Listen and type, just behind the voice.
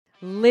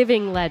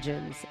Living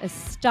legends,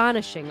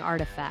 astonishing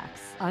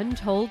artifacts,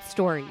 untold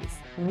stories.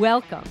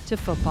 Welcome to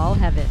Football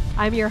Heaven.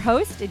 I'm your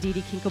host,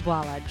 Aditi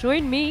Kinkhabwala.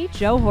 Join me,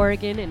 Joe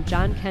Horrigan, and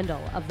John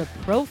Kendall of the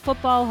Pro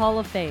Football Hall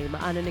of Fame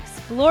on an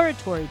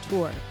exploratory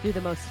tour through the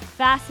most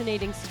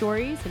fascinating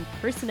stories and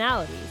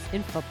personalities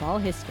in football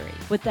history.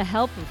 With the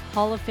help of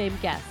Hall of Fame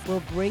guests, we'll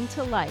bring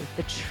to life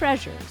the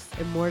treasures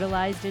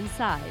immortalized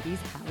inside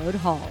these hallowed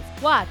halls.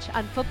 Watch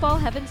on Football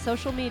Heaven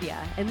social media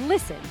and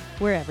listen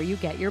wherever you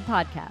get your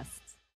podcasts.